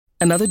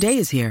Another day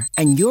is here,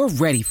 and you're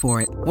ready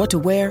for it. What to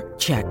wear?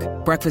 Check.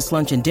 Breakfast,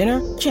 lunch, and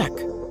dinner? Check.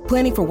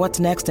 Planning for what's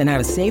next and how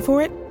to save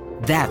for it?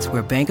 That's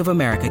where Bank of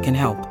America can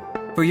help.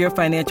 For your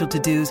financial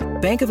to-dos,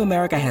 Bank of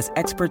America has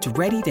experts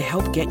ready to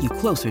help get you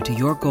closer to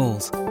your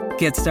goals.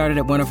 Get started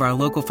at one of our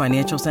local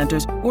financial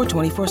centers or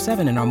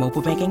 24/7 in our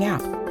mobile banking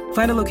app.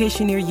 Find a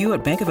location near you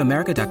at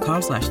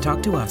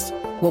bankofamerica.com/talktous.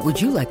 What would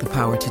you like the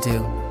power to do?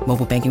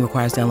 Mobile banking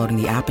requires downloading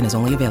the app and is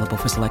only available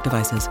for select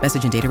devices.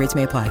 Message and data rates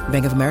may apply.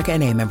 Bank of America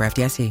N.A., member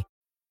FDIC.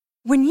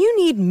 When you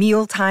need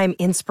mealtime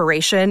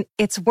inspiration,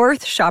 it's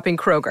worth shopping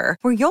Kroger,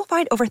 where you'll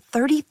find over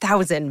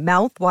 30,000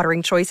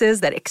 mouth-watering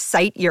choices that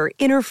excite your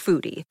inner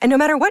foodie. And no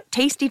matter what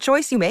tasty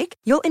choice you make,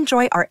 you'll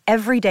enjoy our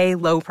everyday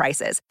low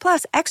prices,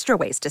 plus extra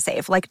ways to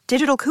save, like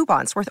digital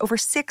coupons worth over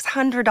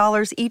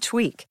 $600 each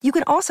week. You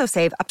can also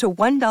save up to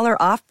 $1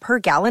 off per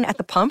gallon at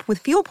the pump with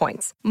fuel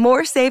points.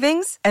 More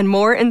savings and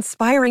more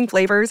inspiring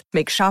flavors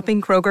make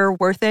shopping Kroger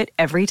worth it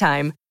every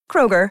time.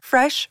 Kroger,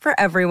 fresh for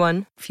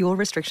everyone. Fuel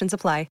restrictions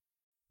apply.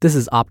 This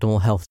is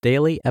Optimal Health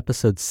Daily,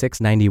 episode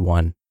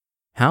 691.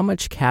 How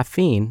Much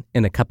Caffeine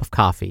in a Cup of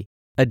Coffee?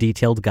 A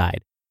Detailed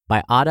Guide by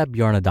Ada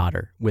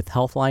Bjarnadottir with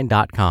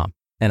Healthline.com.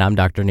 And I'm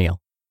Dr.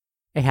 Neil.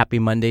 A happy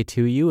Monday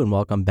to you and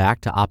welcome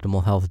back to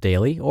Optimal Health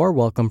Daily, or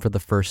welcome for the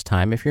first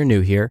time if you're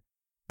new here.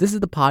 This is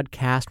the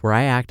podcast where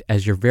I act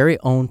as your very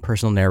own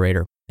personal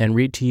narrator and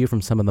read to you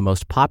from some of the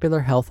most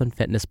popular health and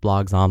fitness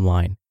blogs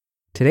online.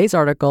 Today's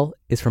article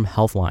is from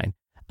Healthline,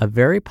 a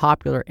very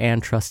popular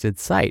and trusted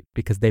site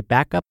because they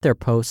back up their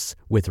posts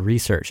with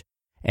research.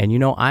 And you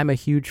know I'm a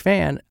huge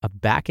fan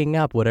of backing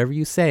up whatever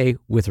you say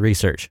with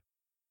research.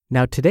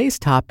 Now today's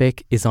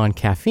topic is on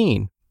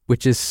caffeine,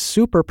 which is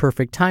super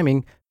perfect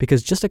timing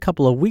because just a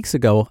couple of weeks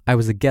ago, I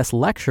was a guest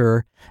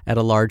lecturer at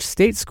a large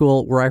state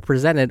school where I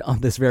presented on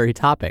this very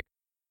topic.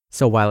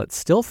 So while it's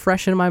still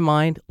fresh in my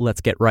mind,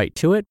 let's get right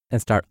to it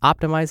and start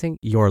optimizing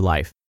your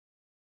life.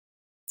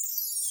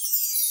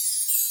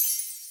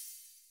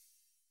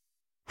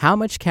 How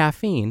Much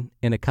Caffeine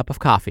in a Cup of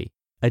Coffee?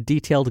 A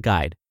Detailed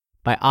Guide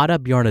by Ada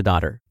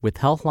Bjarnadottir with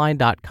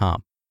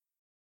Healthline.com.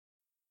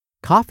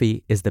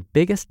 Coffee is the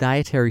biggest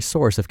dietary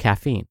source of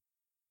caffeine.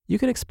 You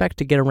can expect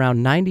to get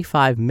around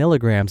 95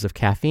 milligrams of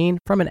caffeine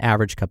from an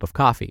average cup of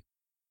coffee.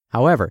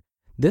 However,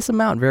 this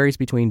amount varies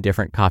between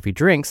different coffee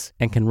drinks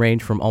and can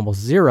range from almost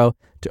 0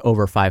 to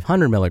over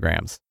 500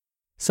 milligrams.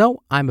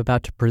 So I'm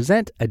about to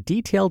present a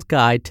detailed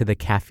guide to the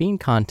caffeine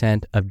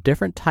content of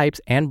different types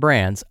and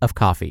brands of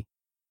coffee.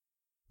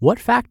 What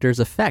factors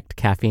affect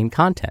caffeine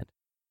content?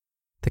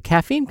 The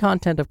caffeine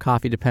content of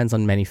coffee depends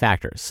on many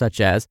factors, such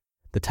as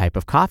the type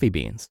of coffee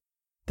beans.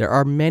 There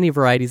are many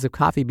varieties of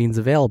coffee beans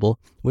available,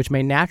 which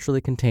may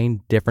naturally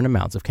contain different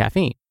amounts of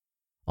caffeine.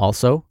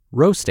 Also,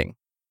 roasting.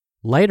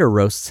 Lighter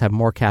roasts have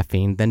more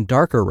caffeine than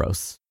darker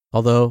roasts,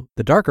 although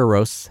the darker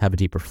roasts have a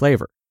deeper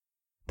flavor.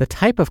 The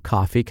type of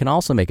coffee can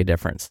also make a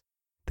difference.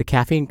 The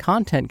caffeine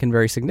content can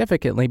vary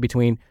significantly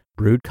between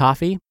brewed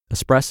coffee,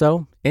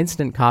 espresso,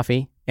 instant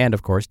coffee, and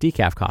of course,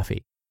 decaf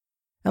coffee.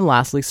 And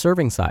lastly,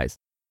 serving size.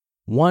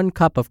 1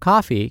 cup of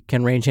coffee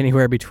can range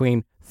anywhere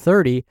between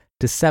 30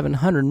 to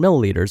 700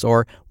 milliliters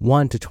or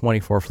 1 to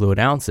 24 fluid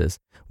ounces,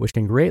 which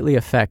can greatly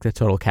affect the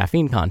total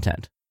caffeine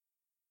content.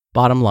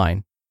 Bottom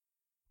line,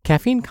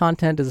 caffeine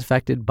content is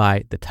affected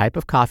by the type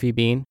of coffee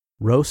bean,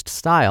 roast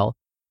style,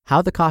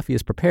 how the coffee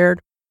is prepared,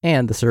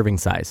 and the serving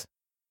size.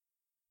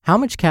 How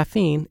much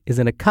caffeine is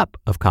in a cup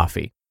of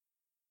coffee?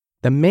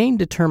 The main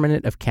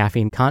determinant of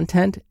caffeine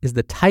content is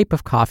the type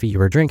of coffee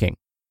you are drinking.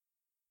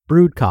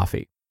 Brewed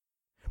coffee.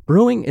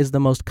 Brewing is the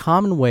most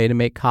common way to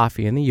make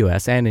coffee in the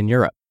US and in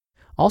Europe.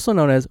 Also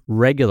known as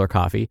regular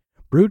coffee,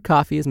 brewed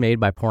coffee is made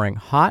by pouring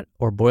hot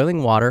or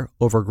boiling water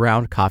over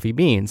ground coffee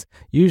beans,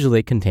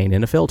 usually contained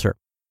in a filter.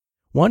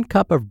 1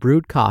 cup of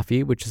brewed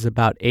coffee, which is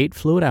about 8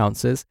 fluid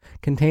ounces,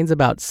 contains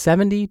about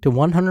 70 to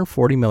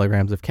 140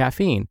 milligrams of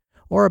caffeine,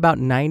 or about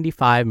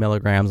 95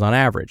 milligrams on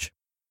average.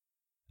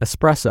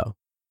 Espresso.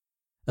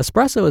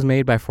 Espresso is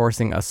made by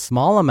forcing a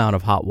small amount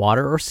of hot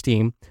water or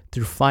steam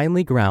through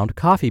finely ground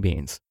coffee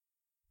beans.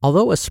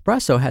 Although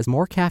espresso has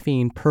more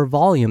caffeine per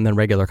volume than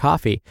regular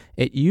coffee,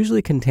 it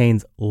usually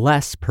contains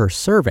less per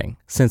serving,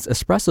 since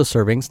espresso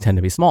servings tend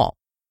to be small.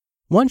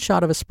 1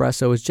 shot of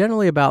espresso is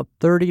generally about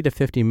 30 to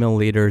 50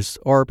 milliliters,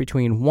 or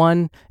between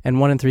 1 and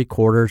 1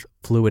 3/4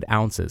 fluid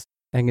ounces,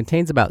 and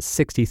contains about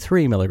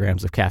 63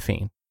 milligrams of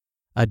caffeine.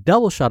 A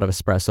double shot of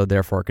espresso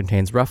therefore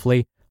contains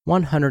roughly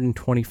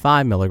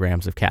 125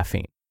 milligrams of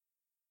caffeine.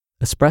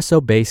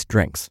 Espresso-based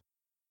drinks.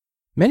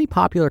 Many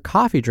popular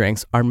coffee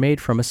drinks are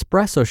made from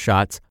espresso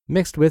shots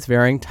mixed with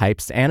varying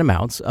types and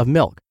amounts of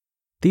milk.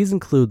 These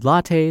include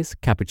lattes,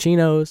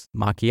 cappuccinos,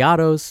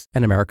 macchiatos,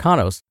 and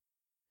Americanos.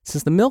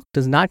 Since the milk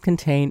does not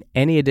contain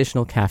any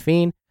additional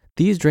caffeine,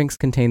 these drinks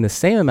contain the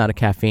same amount of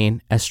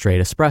caffeine as straight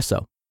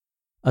espresso.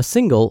 A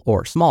single,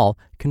 or small,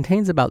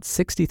 contains about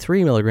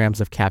 63 milligrams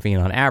of caffeine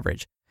on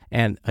average,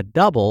 and a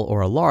double,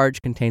 or a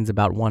large, contains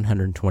about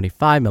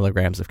 125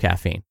 milligrams of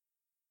caffeine.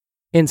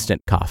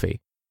 Instant coffee.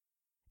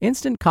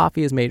 Instant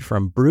coffee is made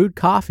from brewed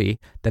coffee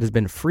that has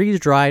been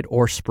freeze-dried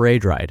or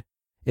spray-dried.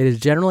 It is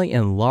generally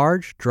in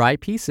large, dry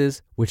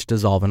pieces which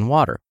dissolve in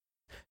water.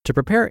 To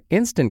prepare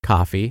instant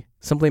coffee,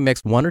 simply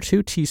mix 1 or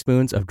 2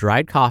 teaspoons of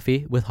dried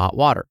coffee with hot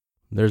water.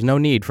 There's no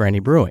need for any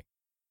brewing.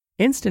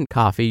 Instant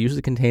coffee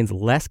usually contains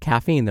less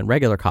caffeine than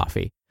regular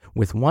coffee,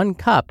 with 1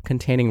 cup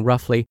containing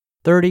roughly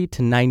 30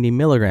 to 90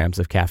 milligrams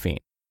of caffeine.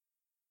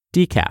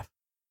 Decaf.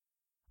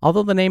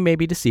 Although the name may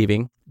be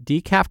deceiving,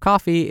 decaf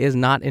coffee is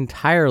not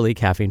entirely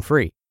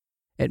caffeine-free.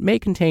 It may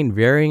contain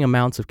varying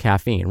amounts of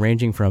caffeine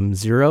ranging from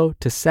 0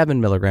 to 7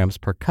 milligrams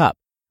per cup,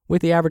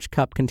 with the average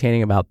cup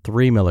containing about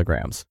 3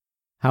 milligrams.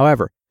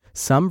 However,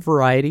 some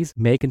varieties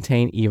may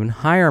contain even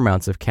higher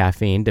amounts of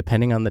caffeine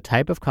depending on the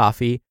type of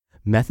coffee,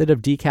 method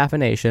of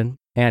decaffeination,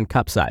 and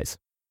cup size.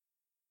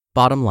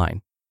 Bottom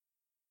line.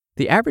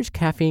 The average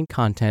caffeine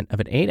content of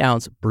an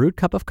 8-ounce brewed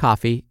cup of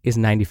coffee is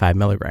 95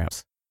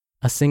 milligrams.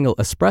 A single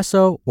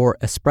espresso or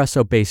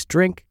espresso-based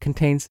drink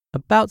contains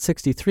about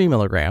 63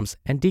 milligrams,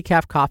 and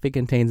decaf coffee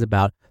contains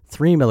about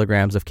 3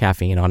 milligrams of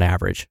caffeine on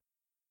average.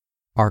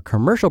 Are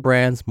commercial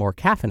brands more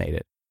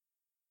caffeinated?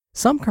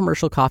 Some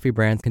commercial coffee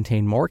brands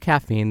contain more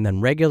caffeine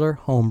than regular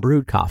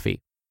home-brewed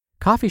coffee.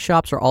 Coffee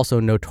shops are also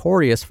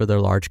notorious for their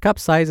large cup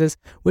sizes,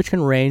 which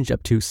can range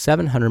up to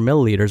 700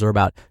 milliliters or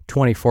about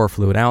 24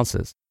 fluid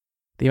ounces.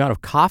 The amount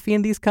of coffee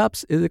in these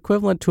cups is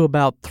equivalent to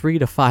about 3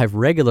 to 5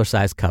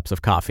 regular-sized cups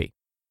of coffee.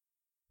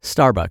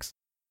 Starbucks.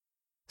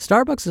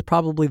 Starbucks is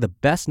probably the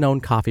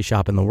best-known coffee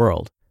shop in the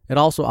world. It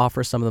also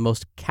offers some of the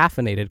most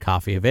caffeinated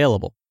coffee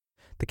available.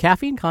 The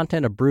caffeine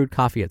content of brewed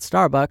coffee at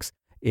Starbucks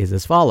is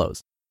as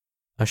follows.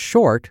 A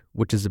short,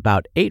 which is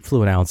about 8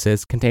 fluid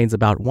ounces, contains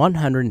about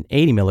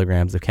 180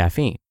 milligrams of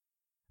caffeine.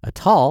 A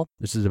tall,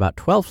 which is about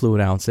 12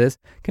 fluid ounces,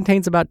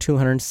 contains about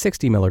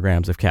 260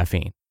 milligrams of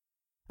caffeine.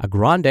 A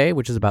grande,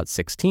 which is about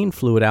 16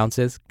 fluid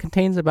ounces,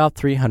 contains about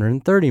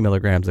 330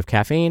 milligrams of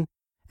caffeine.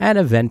 And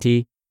a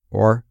venti,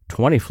 or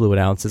 20 fluid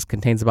ounces,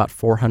 contains about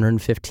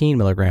 415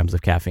 milligrams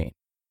of caffeine.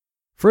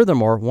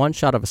 Furthermore, 1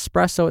 shot of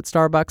espresso at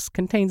Starbucks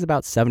contains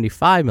about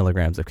 75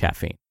 milligrams of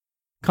caffeine.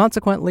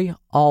 Consequently,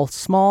 all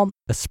small,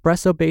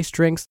 espresso-based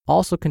drinks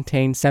also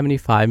contain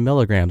 75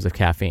 milligrams of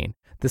caffeine.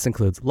 This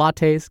includes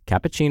lattes,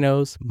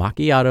 cappuccinos,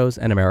 macchiatos,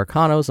 and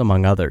Americanos,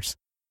 among others.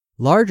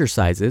 Larger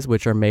sizes,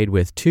 which are made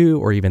with 2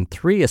 or even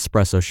 3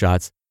 espresso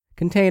shots,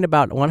 contain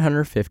about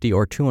 150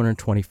 or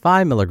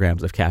 225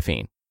 milligrams of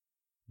caffeine.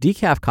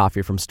 Decaf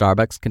coffee from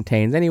Starbucks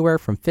contains anywhere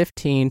from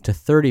 15 to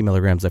 30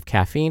 milligrams of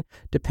caffeine,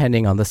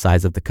 depending on the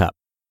size of the cup.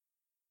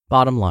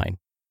 Bottom line.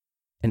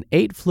 An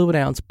 8 fluid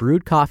ounce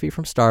brewed coffee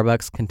from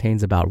Starbucks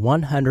contains about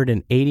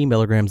 180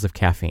 milligrams of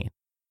caffeine.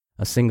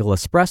 A single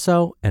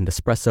espresso and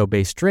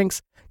espresso-based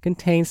drinks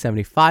contain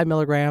 75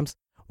 milligrams,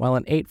 while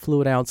an 8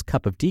 fluid ounce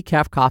cup of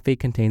decaf coffee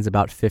contains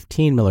about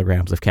 15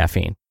 milligrams of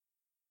caffeine.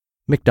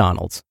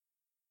 McDonald's.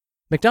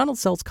 McDonald's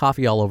sells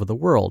coffee all over the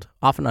world,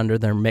 often under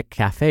their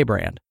McCafe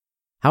brand.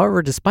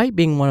 However, despite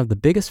being one of the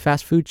biggest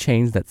fast food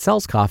chains that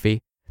sells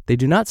coffee, they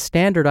do not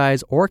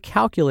standardize or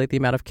calculate the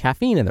amount of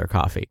caffeine in their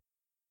coffee.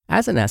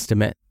 As an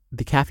estimate,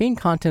 the caffeine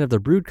content of the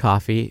brewed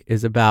coffee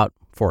is about,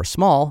 for a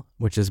small,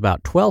 which is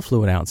about 12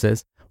 fluid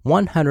ounces,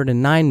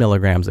 109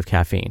 milligrams of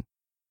caffeine.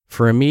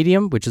 For a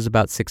medium, which is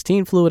about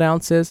 16 fluid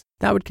ounces,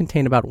 that would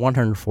contain about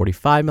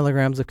 145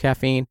 milligrams of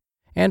caffeine.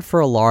 And for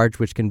a large,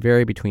 which can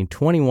vary between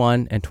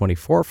 21 and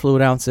 24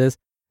 fluid ounces,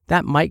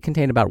 that might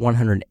contain about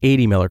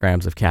 180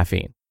 milligrams of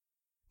caffeine.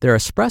 Their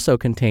espresso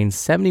contains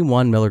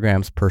 71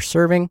 milligrams per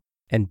serving,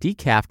 and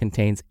decaf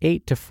contains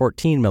 8 to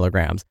 14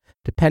 milligrams,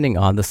 depending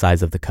on the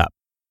size of the cup.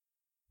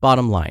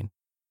 Bottom line.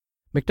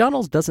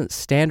 McDonald's doesn't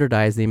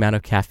standardize the amount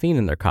of caffeine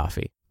in their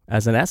coffee.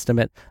 As an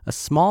estimate, a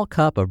small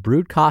cup of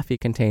brewed coffee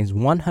contains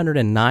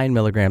 109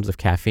 milligrams of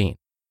caffeine.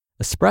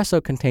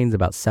 Espresso contains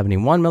about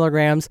 71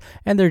 milligrams,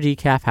 and their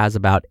decaf has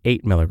about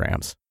 8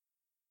 milligrams.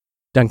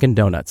 Dunkin'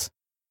 Donuts.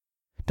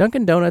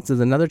 Dunkin' Donuts is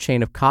another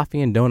chain of coffee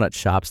and donut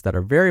shops that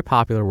are very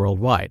popular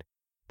worldwide.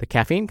 The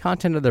caffeine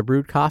content of their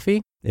brewed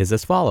coffee is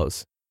as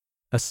follows.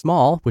 A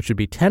small, which would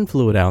be 10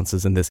 fluid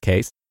ounces in this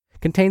case,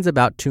 contains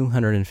about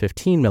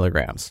 215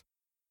 milligrams.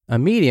 A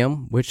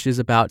medium, which is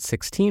about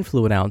 16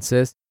 fluid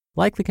ounces,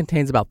 likely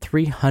contains about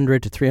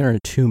 300 to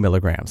 302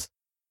 milligrams.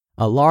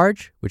 A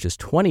large, which is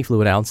 20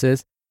 fluid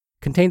ounces,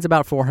 contains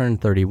about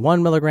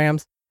 431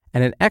 milligrams,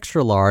 and an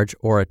extra large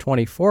or a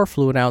 24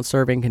 fluid ounce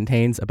serving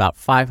contains about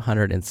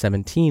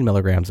 517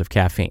 milligrams of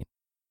caffeine.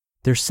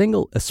 Their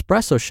single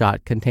espresso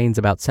shot contains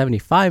about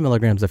 75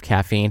 milligrams of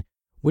caffeine,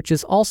 which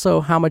is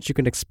also how much you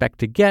can expect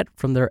to get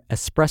from their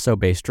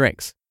espresso-based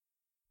drinks.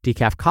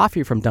 Decaf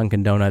coffee from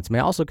Dunkin' Donuts may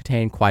also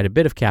contain quite a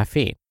bit of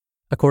caffeine.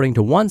 According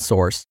to one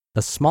source,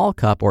 a small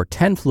cup or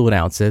 10 fluid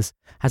ounces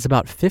has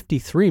about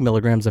 53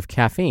 milligrams of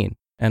caffeine,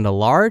 and a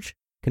large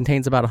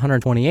contains about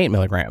 128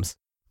 milligrams.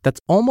 That's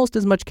almost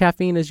as much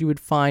caffeine as you would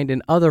find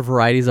in other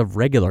varieties of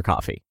regular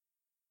coffee.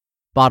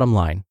 Bottom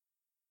line.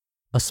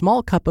 A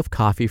small cup of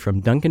coffee from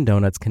Dunkin'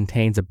 Donuts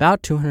contains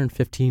about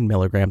 215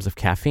 milligrams of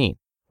caffeine,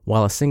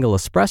 while a single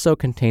espresso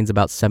contains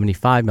about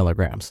 75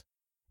 milligrams.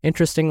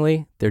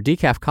 Interestingly, their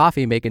decaf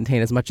coffee may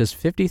contain as much as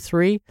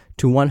 53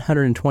 to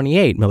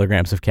 128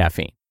 milligrams of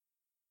caffeine.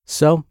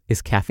 So,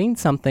 is caffeine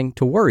something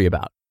to worry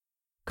about?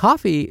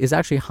 Coffee is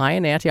actually high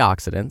in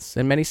antioxidants,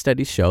 and many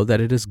studies show that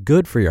it is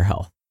good for your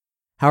health.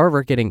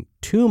 However, getting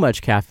too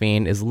much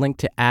caffeine is linked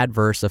to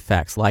adverse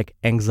effects like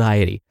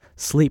anxiety,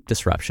 sleep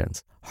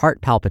disruptions,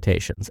 heart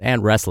palpitations,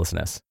 and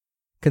restlessness.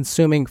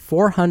 Consuming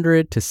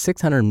 400 to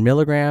 600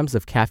 milligrams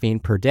of caffeine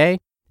per day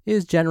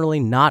is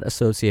generally not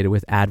associated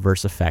with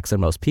adverse effects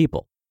in most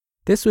people.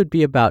 This would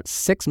be about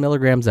 6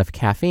 milligrams of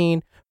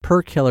caffeine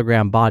per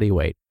kilogram body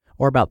weight,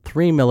 or about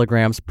 3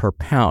 milligrams per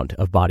pound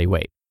of body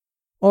weight.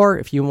 Or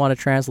if you want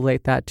to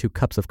translate that to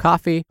cups of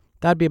coffee,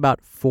 that'd be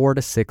about 4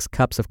 to 6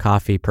 cups of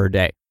coffee per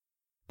day.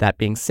 That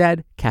being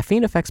said,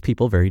 caffeine affects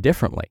people very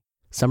differently.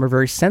 Some are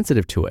very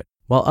sensitive to it,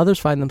 while others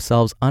find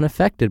themselves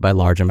unaffected by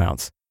large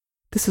amounts.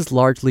 This is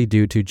largely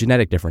due to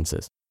genetic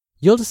differences.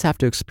 You'll just have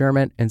to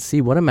experiment and see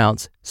what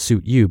amounts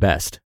suit you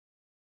best.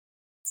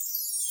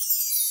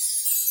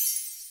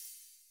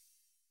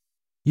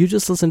 You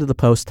just listened to the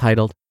post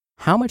titled,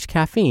 How Much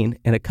Caffeine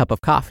in a Cup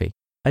of Coffee?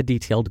 A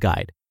Detailed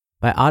Guide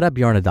by Ada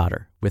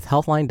Bjarnadottir with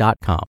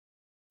Healthline.com.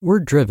 We're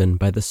driven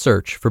by the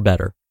search for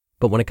better,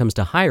 but when it comes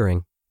to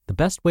hiring, the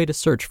best way to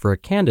search for a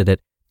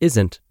candidate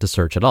isn't to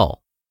search at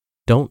all.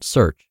 Don't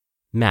search,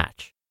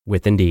 match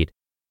with Indeed.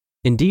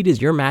 Indeed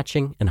is your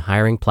matching and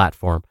hiring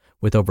platform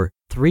with over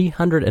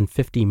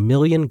 350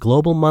 million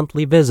global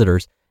monthly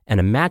visitors and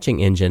a matching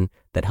engine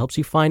that helps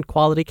you find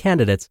quality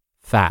candidates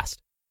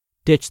fast.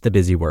 Ditch the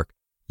busy work.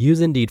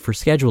 Use Indeed for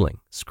scheduling,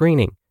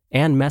 screening,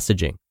 and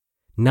messaging.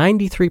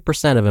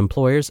 93% of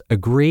employers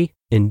agree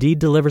Indeed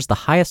delivers the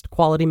highest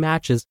quality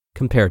matches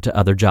compared to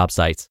other job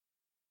sites.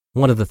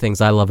 One of the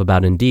things I love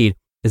about Indeed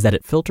is that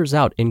it filters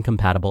out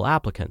incompatible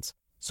applicants.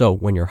 So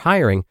when you're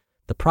hiring,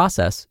 the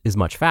process is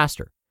much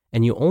faster,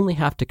 and you only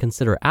have to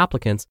consider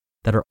applicants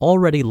that are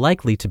already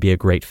likely to be a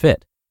great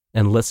fit.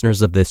 And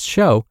listeners of this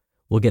show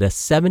will get a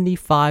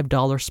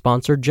 $75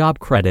 sponsored job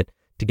credit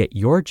to get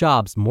your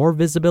jobs more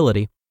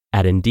visibility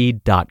at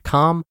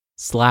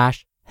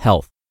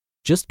Indeed.com/health.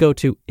 Just go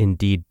to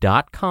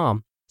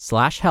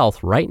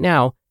Indeed.com/health right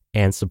now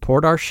and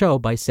support our show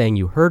by saying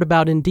you heard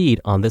about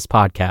Indeed on this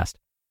podcast.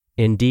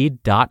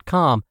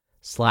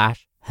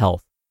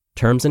 Indeed.com/health.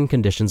 Terms and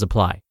conditions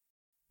apply.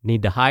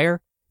 Need to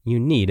hire? You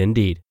need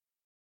Indeed.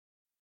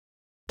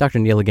 Dr.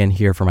 Neal again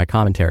here for my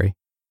commentary.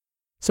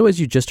 So as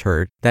you just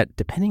heard, that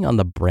depending on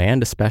the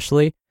brand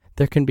especially,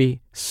 there can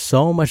be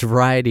so much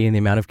variety in the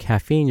amount of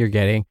caffeine you're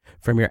getting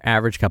from your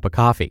average cup of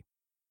coffee.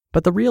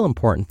 But the real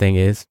important thing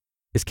is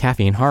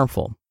caffeine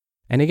harmful?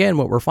 And again,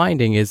 what we're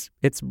finding is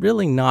it's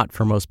really not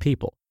for most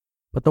people.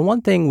 But the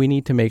one thing we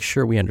need to make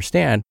sure we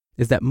understand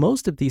is that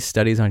most of these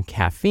studies on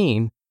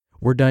caffeine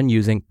were done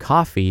using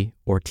coffee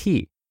or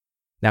tea.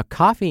 Now,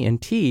 coffee and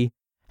tea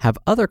have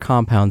other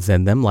compounds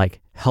in them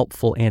like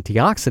helpful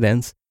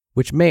antioxidants,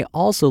 which may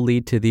also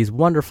lead to these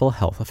wonderful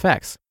health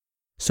effects.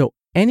 So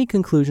any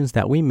conclusions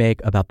that we make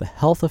about the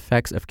health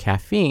effects of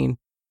caffeine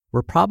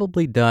were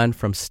probably done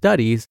from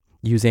studies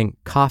using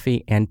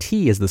coffee and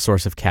tea as the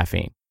source of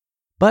caffeine.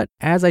 But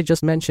as I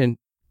just mentioned,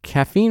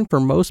 caffeine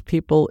for most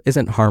people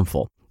isn't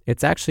harmful.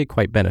 It's actually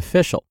quite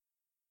beneficial.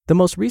 The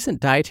most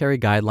recent dietary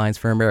guidelines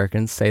for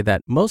Americans say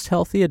that most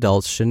healthy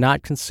adults should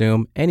not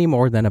consume any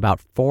more than about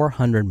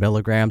 400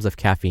 milligrams of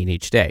caffeine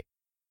each day.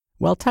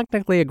 Well,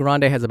 technically, a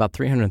grande has about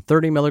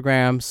 330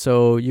 milligrams,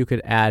 so you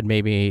could add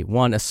maybe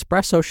one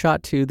espresso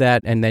shot to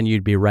that, and then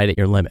you'd be right at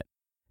your limit.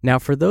 Now,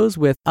 for those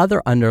with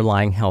other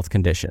underlying health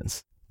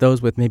conditions,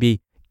 those with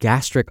maybe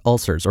gastric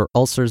ulcers or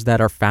ulcers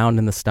that are found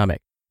in the stomach,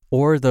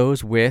 or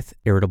those with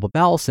irritable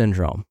bowel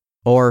syndrome,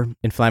 or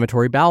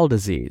inflammatory bowel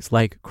disease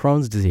like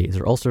Crohn's disease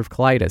or ulcerative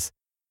colitis,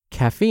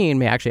 caffeine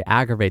may actually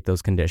aggravate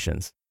those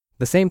conditions.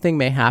 The same thing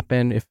may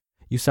happen if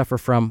you suffer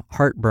from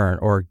heartburn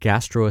or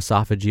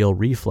gastroesophageal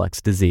reflux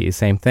disease,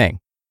 same thing.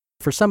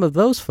 For some of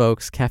those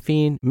folks,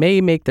 caffeine may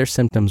make their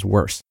symptoms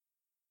worse.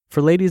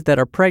 For ladies that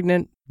are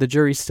pregnant, the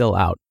jury's still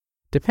out.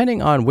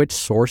 Depending on which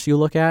source you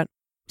look at,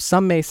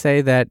 some may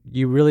say that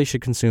you really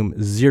should consume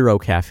zero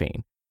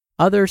caffeine.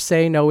 Others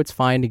say no, it's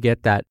fine to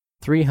get that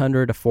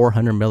 300 to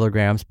 400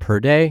 milligrams per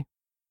day.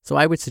 So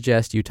I would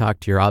suggest you talk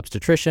to your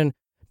obstetrician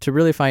to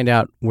really find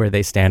out where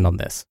they stand on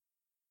this.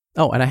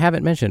 Oh, and I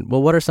haven't mentioned,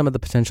 well, what are some of the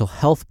potential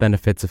health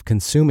benefits of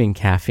consuming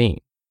caffeine?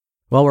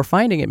 Well, we're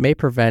finding it may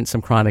prevent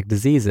some chronic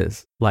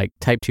diseases like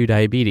type 2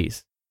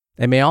 diabetes.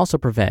 It may also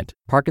prevent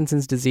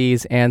Parkinson's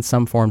disease and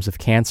some forms of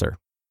cancer.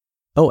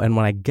 Oh, and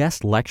when I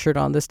guest lectured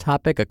on this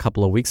topic a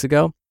couple of weeks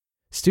ago,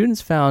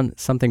 students found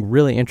something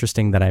really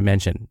interesting that I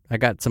mentioned. I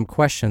got some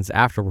questions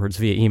afterwards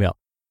via email.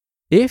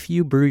 If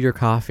you brew your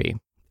coffee,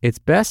 it's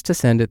best to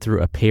send it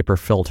through a paper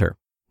filter.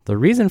 The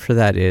reason for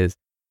that is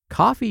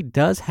coffee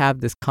does have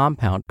this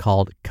compound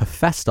called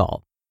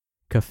cafestol.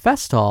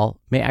 Cafestol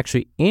may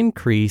actually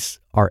increase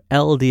our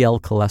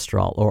LDL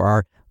cholesterol or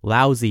our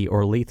lousy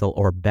or lethal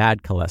or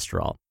bad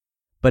cholesterol.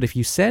 But if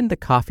you send the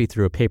coffee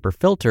through a paper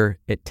filter,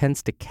 it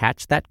tends to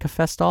catch that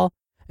cafestol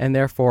and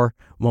therefore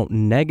won't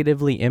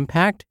negatively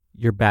impact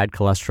your bad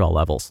cholesterol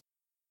levels.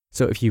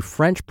 So if you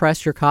French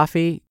press your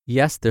coffee,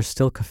 yes, there's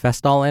still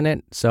cafestol in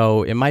it,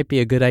 so it might be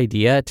a good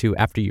idea to,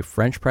 after you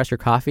French press your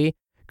coffee,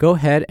 go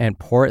ahead and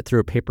pour it through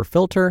a paper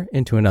filter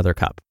into another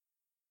cup.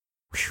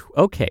 Whew,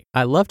 okay,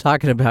 I love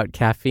talking about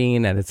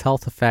caffeine and its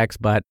health effects,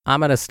 but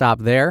I'm going to stop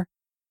there.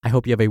 I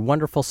hope you have a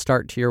wonderful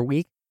start to your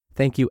week.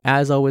 Thank you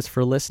as always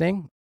for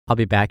listening. I'll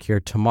be back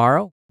here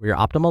tomorrow where your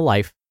optimal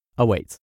life awaits.